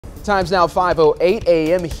Time's now 5:08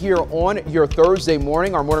 a.m. here on your Thursday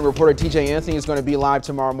morning. Our morning reporter TJ Anthony is going to be live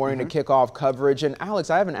tomorrow morning to kick off coverage. And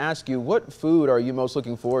Alex, I haven't asked you, what food are you most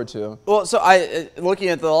looking forward to? Well, so looking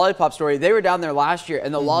at the lollipop story, they were down there last year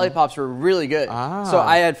and the lollipops were really good. So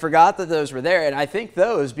I had forgot that those were there, and I think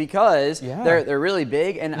those because they're really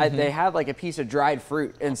big and they have like a piece of dried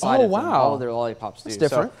fruit inside of them. All of their lollipops do. That's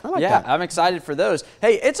different. So, I like that. I'm excited for those.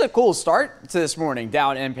 Hey, it's a cool start to this morning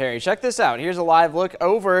down in Perry. Check this out. Here's a live look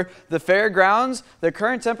over the fairgrounds. The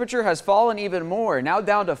current temperature has fallen even more, now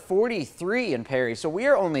down to 43 in Perry. So we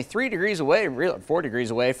are only 3 degrees away, really 4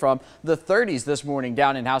 degrees away from the 30s this morning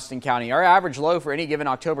down in Houston County. Our average low for any given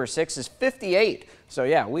October 6th is 58. So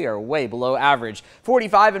yeah, we are way below average.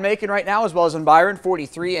 45 in Macon right now, as well as in Byron,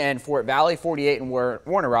 43 in Fort Valley, 48 in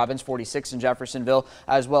Warner Robins, 46 in Jeffersonville,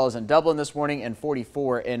 as well as in Dublin this morning, and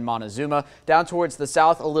 44 in Montezuma. Down towards the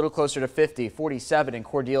south, a little closer to 50, 47 in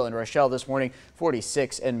Cordele and Rochelle this morning,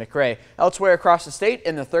 46 in McRae. Elsewhere across the state,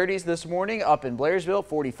 in the 30s this morning, up in Blairsville,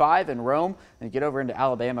 45 in Rome, and get over into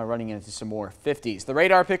Alabama, running into some more 50s. The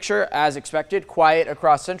radar picture, as expected, quiet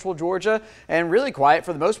across central Georgia, and really quiet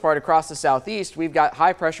for the most part across the southeast. We've got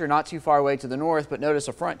high pressure not too far away to the north, but notice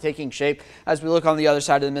a front taking shape as we look on the other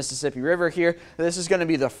side of the Mississippi River here. This is going to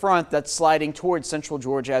be the front that's sliding towards central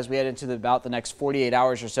Georgia as we head into about the next 48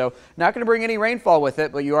 hours or so. Not going to bring any rainfall with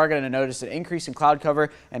it, but you are going to notice an increase in cloud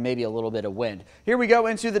cover and maybe a little bit of wind. Here we go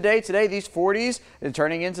into the day today. These 40s are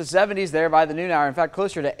turning into 70s there by the noon hour. In fact,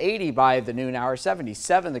 closer to 80 by the noon hour,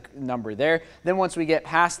 77 the number there. Then once we get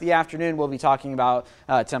past the afternoon, we'll be talking about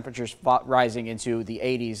temperatures rising into the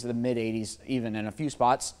 80s, the mid 80s, even in a few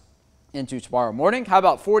spots into tomorrow morning. How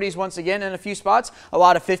about 40s once again in a few spots? A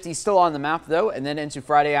lot of 50s still on the map though, and then into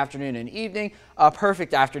Friday afternoon and evening. A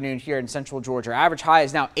perfect afternoon here in central Georgia. Average high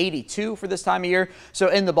is now 82 for this time of year, so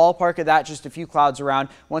in the ballpark of that, just a few clouds around.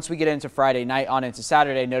 Once we get into Friday night on into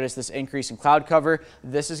Saturday, notice this increase in cloud cover.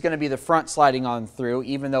 This is going to be the front sliding on through,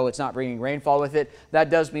 even though it's not bringing rainfall with it. That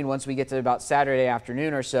does mean once we get to about Saturday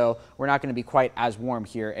afternoon or so, we're not going to be quite as warm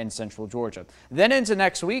here in central Georgia. Then into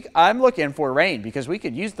next week, I'm looking for rain because we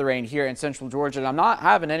could use the rain here in central Georgia, and I'm not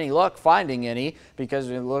having any luck finding any because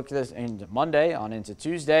we look this into Monday on into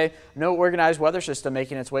Tuesday. No organized weather system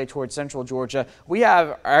making its way towards central Georgia. We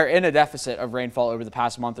are in a deficit of rainfall over the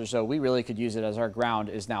past month or so. We really could use it as our ground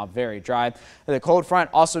is now very dry. The cold front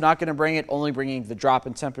also not going to bring it, only bringing the drop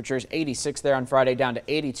in temperatures. 86 there on Friday, down to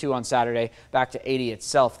 82 on Saturday, back to 80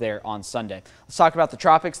 itself there on Sunday. Let's talk about the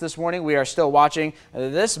tropics this morning. We are still watching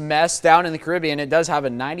this mess down in the Caribbean. It does have a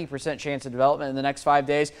 90% chance of development in the next 5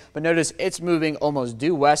 days, but notice it's moving almost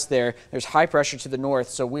due west there. There's high pressure to the north,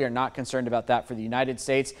 so we are not concerned about that for the United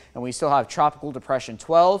States, and we still have tropical depression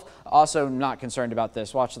 12. Also not concerned about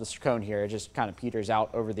this. Watch this cone here. It just kind of peters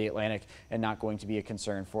out over the Atlantic and not going to be a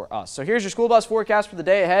concern for us. So here's your school bus forecast for the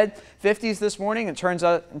day ahead. 50s this morning. It turns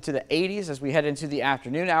out into the 80s as we head into the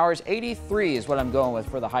afternoon hours. 83 is what I'm going with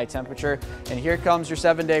for the high temperature. And here comes your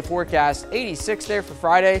 7-day forecast. 86 there for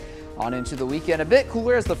Friday on into the weekend. A bit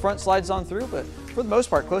cooler as the front slides on through, but for the most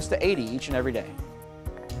part, close to 80 each and every day.